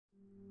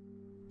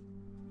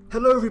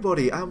Hello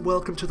everybody and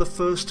welcome to the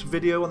first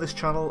video on this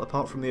channel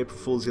apart from the April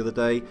Fool's the other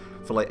day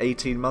for like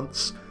 18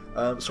 months.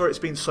 Sorry it's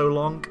been so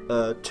long.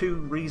 Two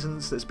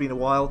reasons that it's been a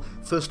while.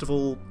 First of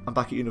all, I'm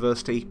back at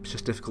university. It's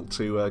just difficult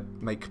to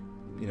make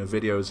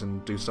videos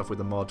and do stuff with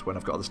the mod when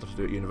I've got other stuff to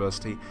do at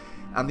university.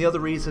 And the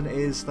other reason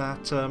is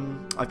that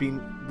I've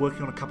been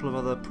working on a couple of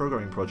other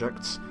programming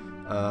projects.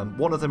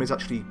 One of them is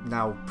actually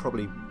now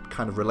probably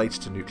kind of related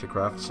to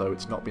NuclearCraft, so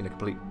it's not been a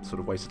complete sort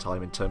of waste of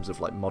time in terms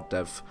of like mod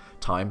dev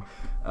time,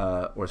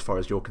 or as far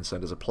as you're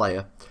concerned as a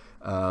player.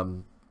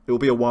 It will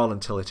be a while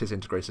until it is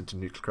integrated into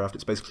NuclearCraft.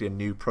 It's basically a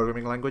new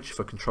programming language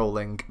for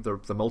controlling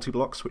the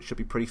multi-blocks, which should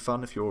be pretty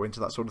fun if you're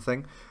into that sort of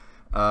thing.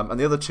 And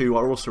the other two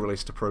are also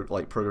related to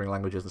programming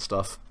languages and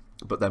stuff,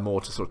 but they're more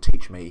to sort of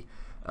teach me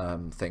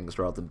things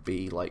rather than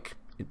be like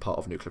part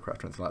of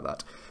NuclearCraft or anything like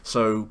that.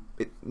 So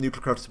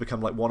NuclearCraft has become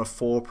like one of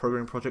 4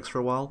 programming projects for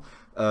a while.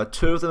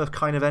 2 of them have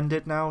kind of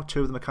ended now.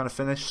 2 of them are kind of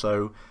finished.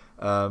 So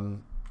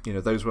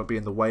those won't be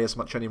in the way as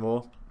much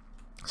anymore.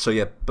 So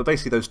yeah, but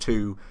basically those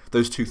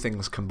two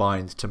things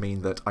combined to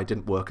mean that I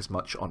didn't work as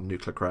much on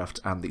NuclearCraft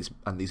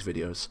and these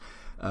videos.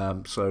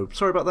 So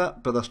sorry about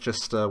that, but that's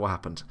just what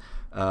happened.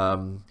 I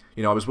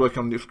was working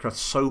on NuclearCraft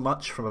so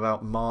much from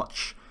about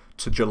March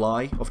to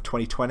July of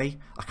 2020.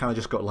 I kind of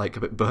just got like a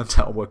bit burnt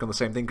out on working on the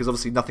same thing because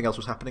obviously nothing else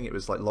was happening. It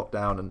was like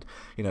lockdown, and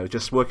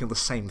just working on the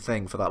same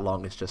thing for that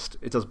long, it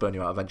does burn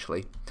you out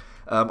eventually.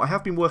 I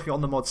have been working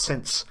on the mod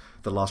since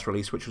the last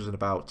release, which was in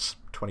about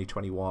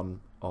 2021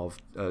 of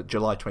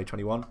July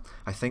 2021,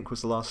 I think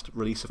was the last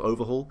release of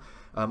Overhaul.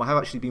 I have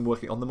actually been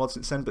working on the mod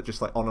since then, but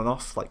just like on and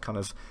off, like kind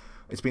of,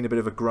 it's been a bit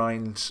of a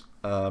grind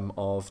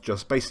of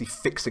just basically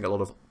fixing a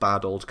lot of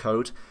bad old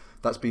code.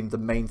 That's been the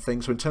main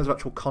thing. So in terms of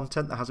actual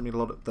content, there hasn't been a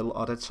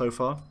lot added so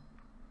far.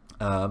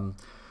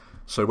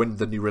 So when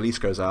the new release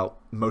goes out,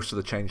 most of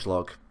the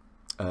changelog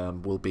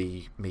will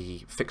be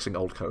me fixing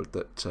old code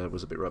that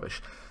was a bit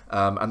rubbish.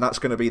 And that's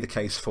going to be the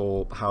case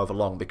for however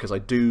long, because I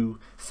do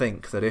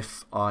think that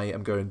if I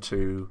am going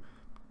to,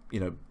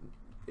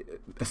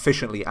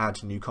 efficiently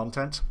add new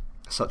content,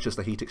 such as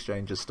the heat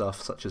exchanger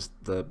stuff, such as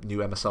the new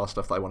MSR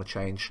stuff that I want to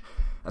change,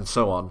 and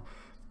so on,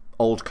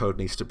 old code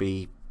needs to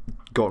be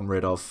gotten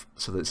rid of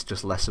so that it's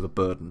just less of a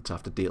burden to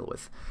have to deal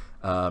with.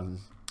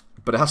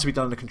 But it has to be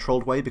done in a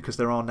controlled way, because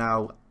there are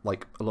now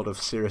like a lot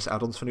of serious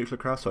add-ons for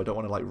NuclearCraft, so I don't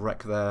want to like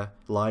wreck their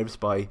lives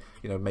by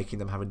making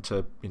them having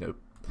to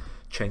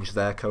change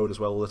their code as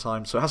well all the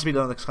time. So it has to be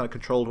done in a kind of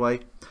controlled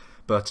way,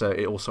 but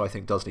it also I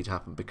think does need to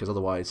happen, because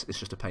otherwise it's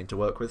just a pain to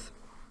work with.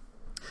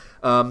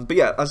 But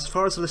yeah, as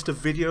far as the list of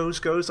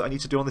videos goes that I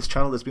need to do on this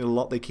channel, there's been a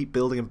lot. They keep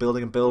building and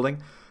building and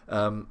building.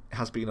 It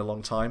has been a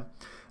long time.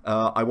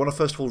 I want to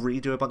first of all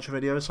redo a bunch of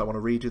videos. So I want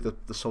to redo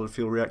the solid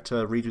fuel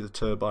reactor, redo the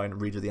turbine,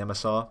 redo the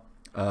MSR,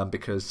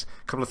 because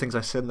a couple of things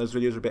I said in those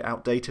videos are a bit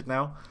outdated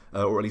now,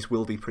 or at least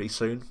will be pretty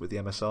soon with the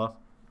MSR.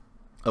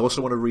 I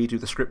also want to redo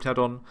the script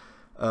add-on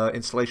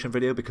installation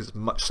video, because it's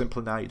much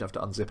simpler now. You don't have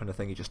to unzip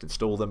anything, you just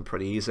install them,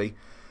 pretty easy.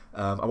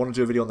 I want to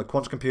do a video on the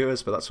quantum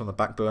computers, but that's on the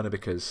back burner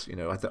because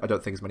I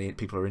don't think as many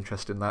people are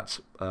interested in that,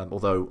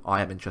 although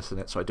I am interested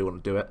in it, so I do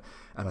want to do it,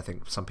 and I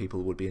think some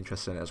people would be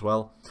interested in it as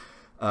well.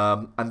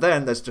 And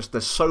then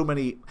there's so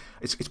many.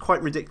 It's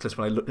quite ridiculous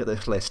when I look at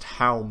this list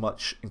how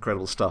much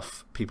incredible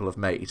stuff people have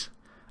made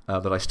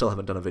that I still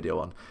haven't done a video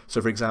on.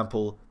 So for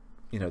example,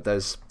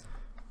 there's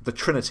the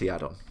Trinity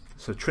add-on.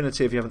 So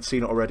Trinity, if you haven't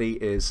seen it already,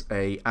 is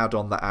a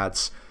add-on that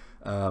adds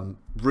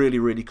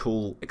really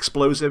cool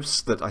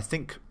explosives that I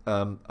think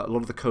a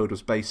lot of the code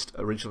was based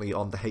originally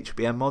on the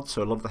HBM mod.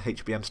 So a lot of the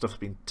HBM stuff has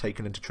been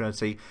taken into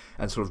Trinity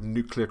and sort of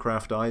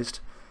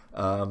NuclearCraftized.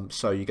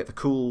 So you get the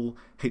cool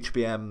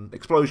HBM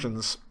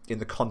explosions in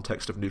the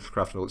context of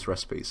NuclearCraft and all its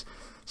recipes.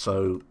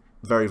 So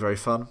very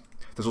fun.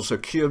 There's also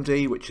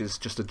QMD, which is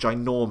just a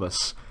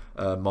ginormous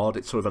mod.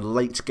 It's sort of a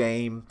late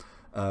game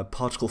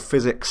particle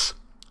physics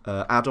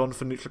add-on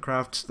for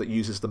NuclearCraft that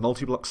uses the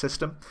multi-block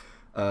system.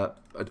 A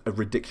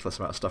ridiculous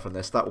amount of stuff in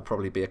this. That will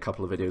probably be a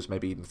couple of videos,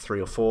 maybe even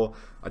 3 or 4.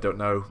 I don't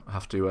know. I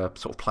have to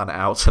sort of plan it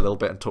out a little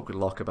bit and talk with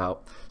Locke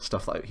about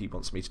stuff that he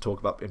wants me to talk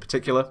about in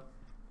particular.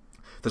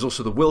 There's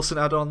also the Wilson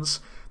add-ons.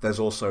 There's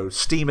also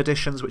Steam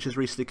editions, which has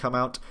recently come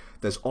out.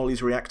 There's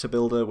Ollie's Reactor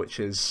Builder, which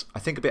is I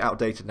think a bit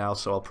outdated now,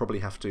 so I'll probably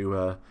have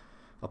to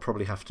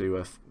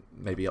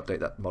maybe update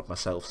that mod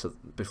myself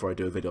before I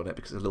do a video on it,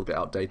 because it's a little bit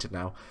outdated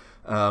now.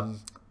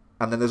 And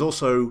then there's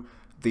also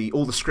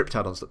all the script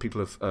add-ons that people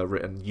have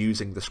written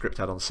using the script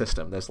add-on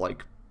system.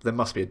 There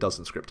must be a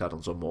dozen script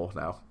add-ons or more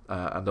now,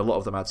 and a lot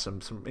of them add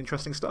some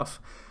interesting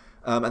stuff.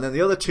 And then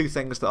the other 2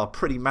 things that are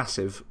pretty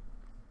massive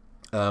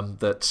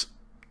that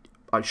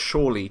I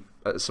surely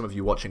some of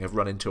you watching have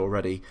run into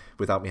already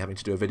without me having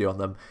to do a video on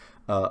them,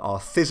 are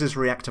Thiz's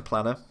Reactor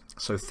Planner.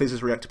 So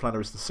Thiz's Reactor Planner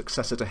is the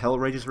successor to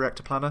Hellrage's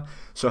Reactor Planner.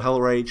 So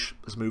Hellrage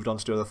has moved on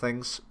to do other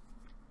things,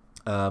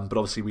 but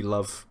obviously we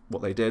love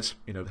what they did.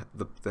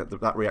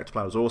 That Reactor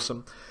Planner was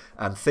awesome,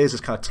 and Thiz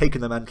has kind of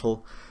taken the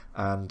mantle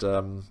and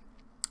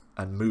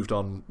moved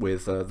on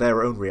with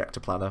their own Reactor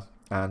Planner,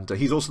 and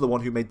he's also the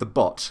one who made the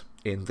bot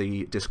in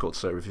the Discord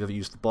server. If you've ever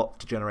used the bot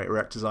to generate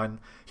React design,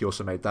 he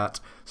also made that.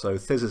 So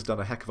Thiz has done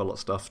a heck of a lot of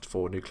stuff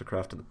for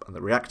NuclearCraft and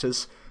the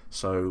reactors,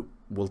 so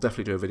we'll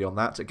definitely do a video on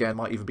that. Again,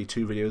 might even be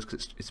 2 videos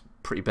because it's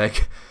pretty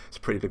big. It's a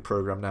pretty big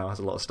program now, has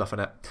a lot of stuff in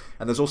it.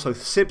 And there's also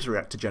Sib's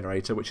reactor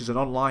generator, which is an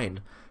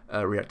online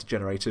reactor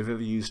generator. If you've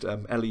ever used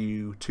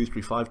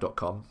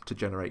lu235.com to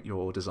generate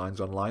your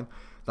designs online,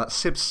 that's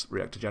Sib's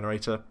reactor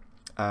generator,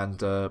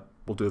 and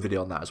we'll do a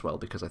video on that as well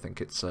because I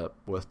think it's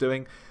worth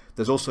doing.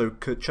 There's also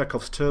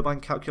Chekhov's turbine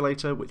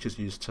calculator, which is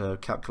used to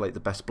calculate the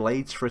best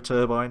blades for a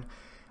turbine,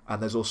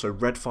 and there's also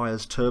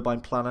Redfire's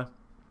turbine planner,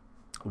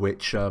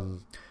 which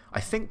I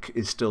think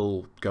is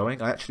still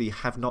going. I actually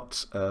have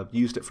not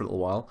used it for a little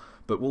while,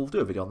 but we'll do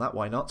a video on that.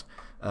 Why not?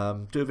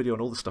 Do a video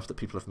on all the stuff that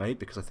people have made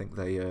because I think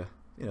they, you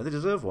know, they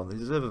deserve one. They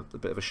deserve a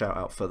bit of a shout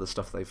out for the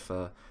stuff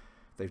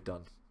they've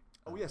done.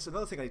 Oh yes,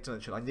 another thing I need to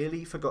mention. I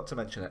nearly forgot to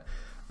mention it.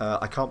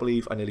 I can't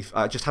believe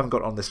I just haven't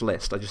got on this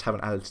list. I just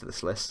haven't added to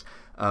this list.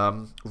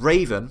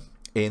 Raven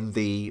in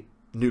the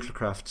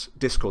NuclearCraft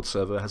Discord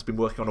server has been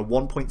working on a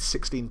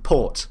 1.16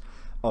 port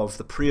of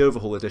the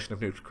pre-overhaul edition of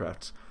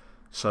NuclearCraft.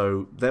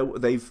 So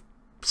they've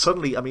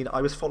suddenly, I mean,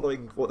 I was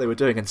following what they were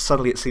doing, and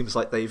suddenly it seems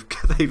like they've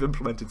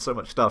implemented so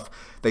much stuff.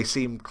 They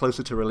seem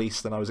closer to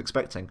release than I was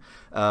expecting.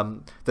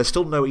 There's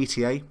still no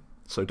ETA,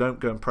 so don't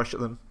go and pressure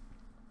them.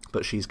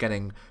 But she's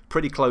getting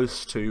pretty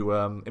close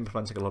to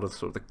implementing a lot of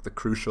sort of the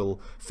crucial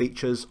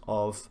features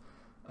of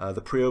the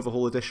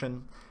pre-overhaul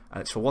edition,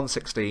 and it's for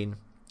 1.16,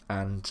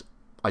 and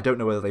I don't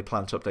know whether they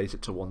plan to update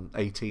it to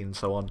 1.18 and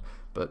so on,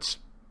 but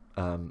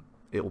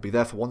it will be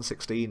there for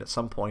 1.16 at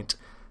some point.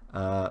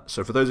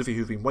 So for those of you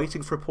who've been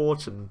waiting for a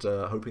port and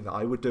hoping that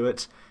I would do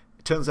it,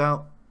 it turns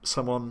out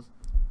someone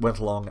went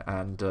along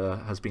and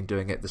has been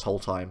doing it this whole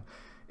time.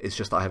 It's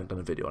just that I haven't done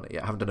a video on it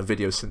yet. I haven't done a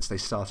video since they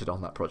started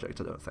on that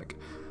project, I don't think.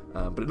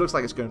 But it looks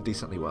like it's going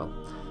decently well.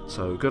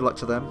 So good luck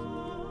to them.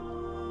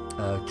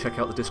 Check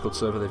out the Discord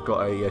server. They've got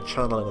a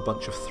channel and a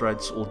bunch of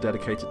threads all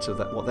dedicated to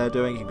what they're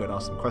doing. You can go and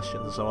ask them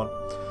questions and so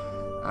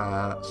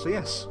on. So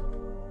yes,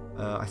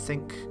 I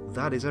think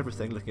that is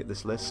everything looking at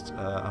this list. And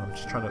I'm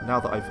just trying to, now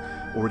that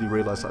I've already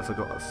realised that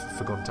I've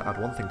forgotten to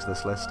add one thing to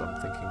this list,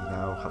 I'm thinking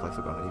now, have I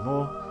forgotten any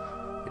more?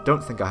 I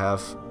don't think I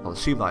have. I'll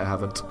assume that I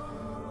haven't.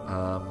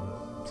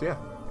 So yeah.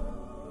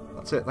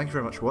 That's it. Thank you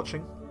very much for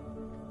watching,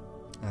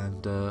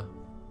 and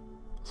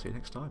see you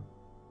next time.